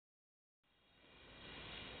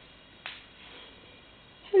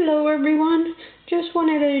Hello everyone, just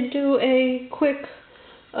wanted to do a quick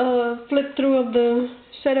flip through of the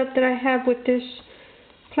setup that I have with this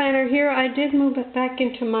planner here. I did move it back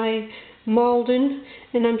into my Malden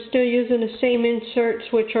and I'm still using the same inserts,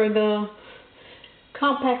 which are the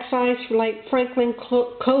compact size for like Franklin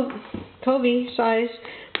Covey size,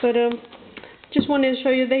 but just wanted to show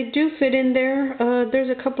you they do fit in there. There's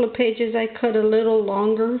a couple of pages I cut a little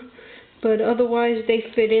longer, but otherwise they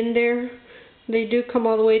fit in there. They do come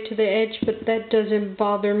all the way to the edge, but that doesn't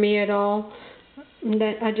bother me at all.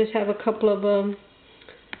 I just have a couple of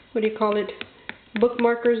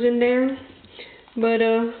bookmarkers in there. But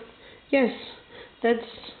yes, that's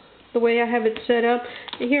the way I have it set up.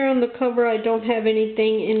 Here on the cover I don't have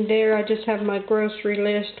anything in there. I just have my grocery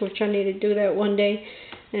list, which I need to do that one day,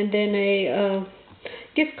 and then a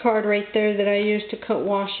gift card right there that I use to cut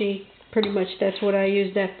washi. Pretty much that's what I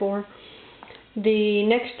use that for. The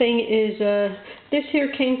next thing is this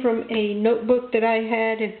here came from a notebook that I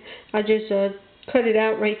had, and I just cut it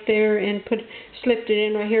out right there and slipped it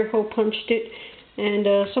in right here, hole punched it,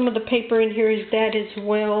 and some of the paper in here is that as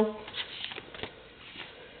well.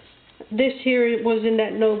 This here was in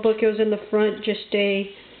that notebook. It was in the front, just a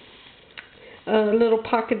little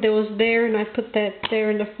pocket that was there, and I put that there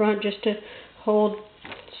in the front just to hold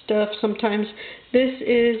stuff sometimes. This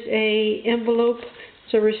is a envelope.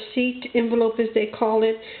 It's a receipt envelope, as they call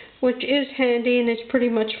it, which is handy, and it's pretty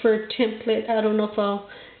much for a template. I don't know if I'll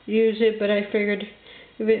use it, but I figured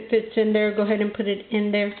if it fits in there, go ahead and put it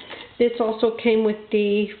in there. This also came with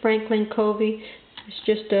the Franklin Covey. It's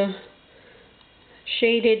just a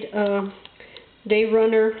shaded day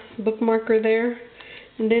runner bookmarker there.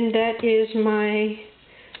 And then that is my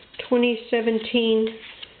 2017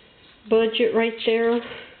 budget right there.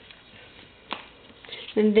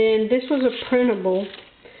 And then this was a printable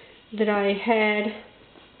that I had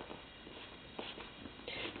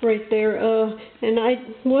right there, and I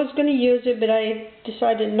was going to use it, but I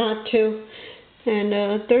decided not to. And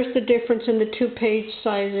there's the difference in the 2-page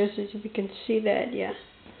sizes, if you can see that, yeah,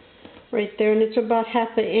 right there. And it's about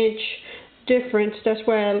 ½ an inch difference. That's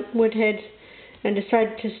why I went ahead and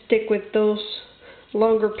decided to stick with those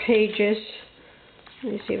longer pages.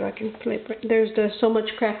 Let me see if I can flip it. There's the So Much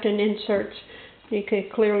Crafting inserts. You can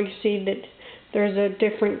clearly see that there's a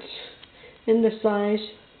difference in the size.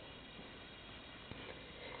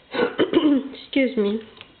 Excuse me.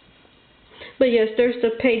 But yes, there's the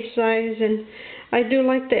page size, and I do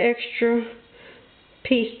like the extra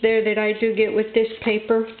piece there that I do get with this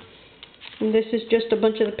paper. And this is just a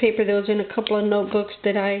bunch of the paper that was in a couple of notebooks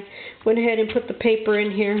that I went ahead and put the paper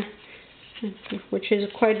in here, which is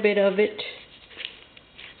quite a bit of it.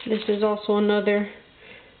 This is also another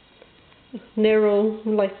narrow,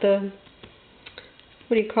 like the,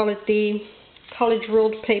 the college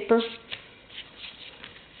ruled paper.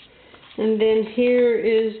 And then here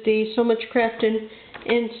is the So Much Crafting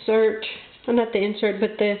insert, not the insert,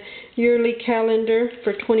 but the yearly calendar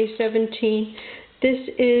for 2017. This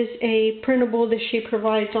is a printable that she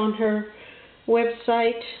provides on her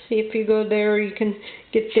website. If you go there, you can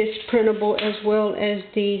get this printable as well as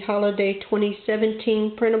the holiday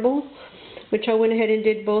 2017 printable, which I went ahead and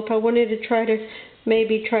did both. I wanted to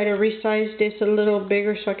maybe try to resize this a little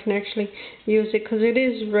bigger so I can actually use it, because it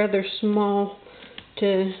is rather small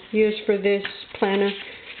to use for this planner.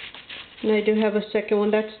 And I do have a second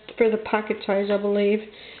one. That's for the pocket size, I believe.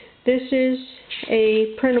 This is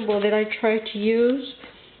a printable that I tried to use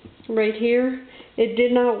right here. It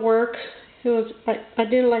did not work. I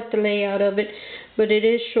didn't like the layout of it, but it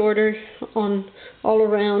is shorter on all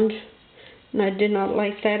around, and I did not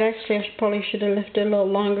like that. Actually, I probably should have left it a little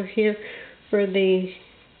longer here for the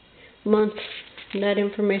month and that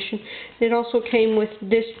information. It also came with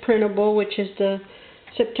this printable, which is the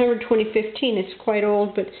September 2015. It's quite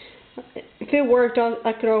old, but if it worked,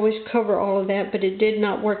 I could always cover all of that, but it did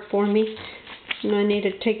not work for me, and I need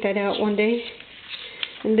to take that out one day.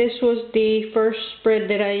 And this was the first spread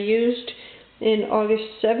that I used in August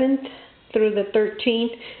 7th through the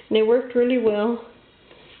 13th, and it worked really well.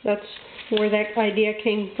 That's where that idea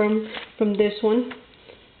came from this one,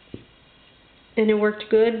 and it worked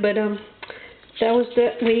good. But that was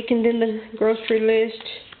that week. And then the grocery list,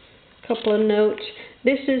 a couple of notes.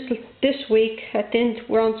 This is this week. I think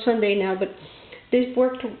we're on Sunday now, but this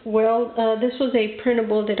worked well. This was a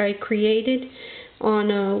printable that I created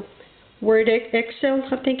on Word Excel,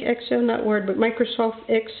 I think Excel, not Word, but Microsoft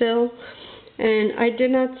Excel. And I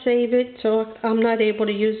did not save it, so I'm not able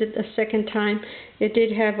to use it a second time. It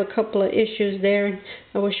did have a couple of issues there, and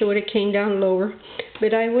I wish it would have came down lower.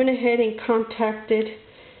 But I went ahead and contacted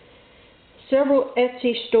several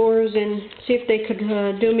Etsy stores and see if they could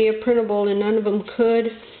do me a printable, and none of them could.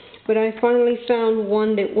 But I finally found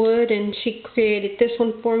one that would, and she created this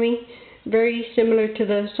one for me. Very similar to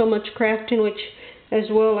the So Much Crafting, which as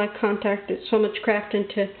well I contacted So Much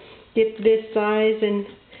Crafting to get this size, and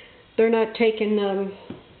they're not taking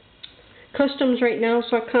customs right now,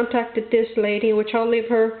 so I contacted this lady, which I'll leave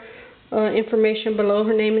her information below.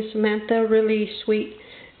 Her name is Samantha, a really sweet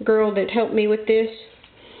girl that helped me with this.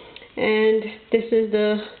 And this is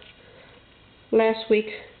the last week.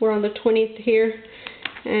 We're on the 20th here,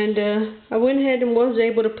 and I went ahead and was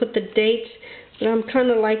able to put the dates, but I'm kind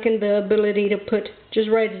of liking the ability to just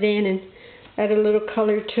write it in and add a little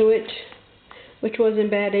color to it, which wasn't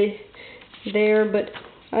bad there. But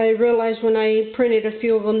I realized when I printed a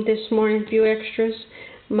few of them this morning, a few extras,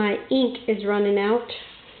 my ink is running out.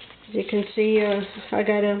 As you can see,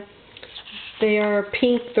 they are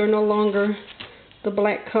pink. They're no longer the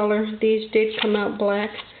black color. These did come out black,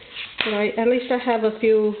 but at least I have a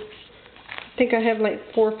few. I think I have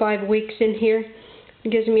like 4 or 5 weeks in here.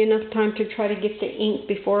 It gives me enough time to try to get the ink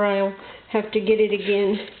before I'll have to get it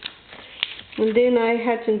again. And then I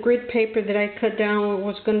had some grid paper that I cut down. I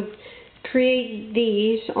was going to create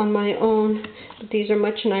these on my own, but these are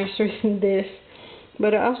much nicer than this.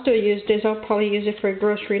 But I'll still use this. I'll probably use it for a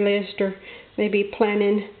grocery list, or maybe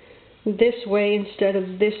planning this way instead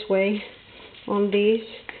of this way on these.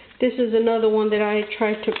 This is another one that I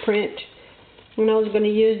tried to print, and I was going to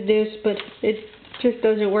use this, but it just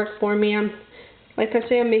doesn't work for me. Like I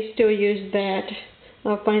say, I may still use that.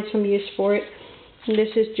 I'll find some use for it. And this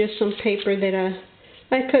is just some paper that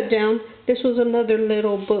I cut down. This was another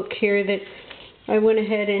little book here that I went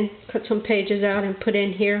ahead and cut some pages out and put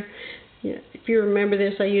in here. Yeah, if you remember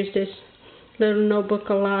this, I used this little notebook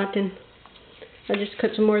a lot, and I just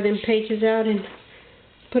cut some more of them pages out and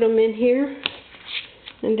put them in here.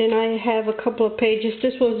 And then I have a couple of pages.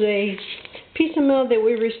 This was a piece of mail that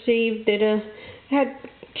we received that had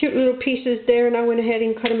cute little pieces there, and I went ahead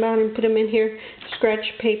and cut them out and put them in here, scratch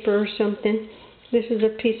paper or something. This is a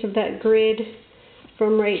piece of that grid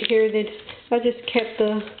from right here that I just kept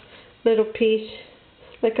the little piece.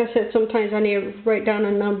 Like I said, sometimes I need to write down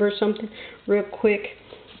a number or something real quick.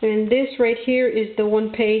 And this right here is the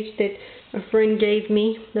one page that a friend gave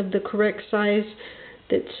me of the correct size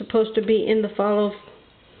that's supposed to be in the Filofax,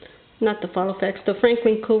 the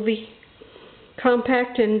Franklin Covey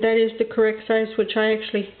compact, and that is the correct size, which I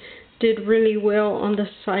actually did really well on the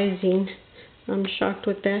sizing. I'm shocked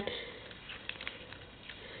with that.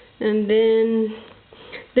 And then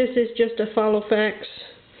this is just a Filofax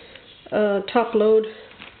top load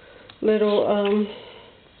little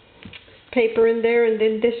paper in there, and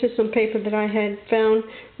then this is some paper that I had found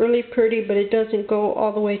really pretty, but it doesn't go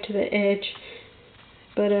all the way to the edge.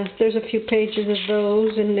 But there's a few pages of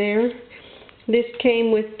those in there. This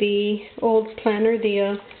came with the old planner,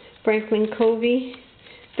 the Franklin Covey.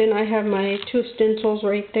 Then I have my 2 stencils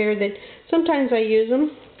right there that sometimes I use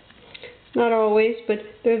them. Not always, but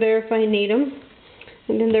they're there if I need them.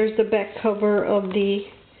 And then there's the back cover of the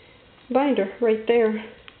binder right there.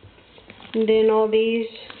 And then all these,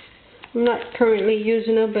 I'm not currently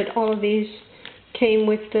using them, but all of these came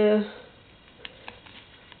with the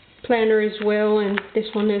planner as well, and this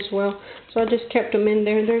one as well. So I just kept them in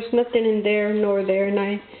there. There's nothing in there nor there, and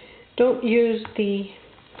I don't use the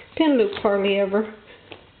pin loop hardly ever.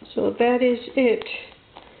 So that is it.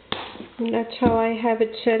 And that's how I have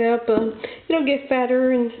it set up. It'll get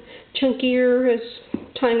fatter and chunkier as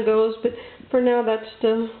time goes, but for now that's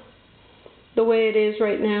the way it is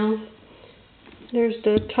right now. There's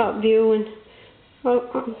the top view, and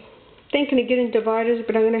I'm thinking of getting dividers,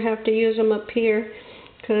 but I'm going to have to use them up here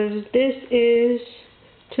because this is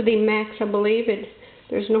to the max, I believe.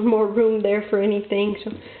 There's no more room there for anything,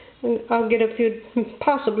 so I'll get a few.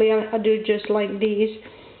 Possibly I'll do just like these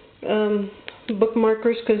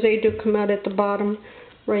bookmarkers, because they do come out at the bottom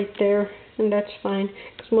right there, and that's fine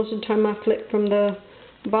because most of the time I flip from the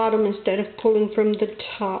bottom instead of pulling from the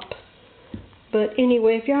top. But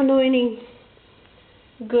anyway, if y'all know any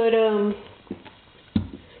good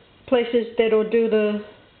places that'll do the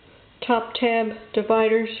top tab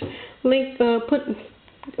dividers,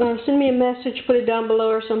 send me a message, put it down below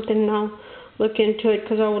or something, and I'll look into it,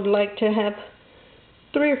 because I would like to have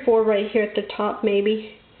 3 or 4 right here at the top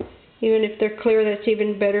maybe. Even if they're clear, that's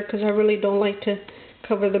even better, because I really don't like to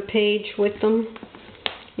cover the page with them,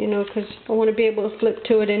 you know, because I want to be able to flip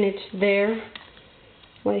to it and it's there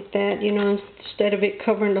like that, you know, instead of it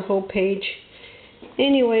covering the whole page.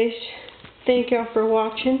 Anyways, thank y'all for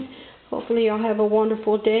watching. Hopefully y'all have a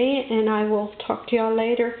wonderful day, and I will talk to y'all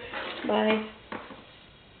later. Bye.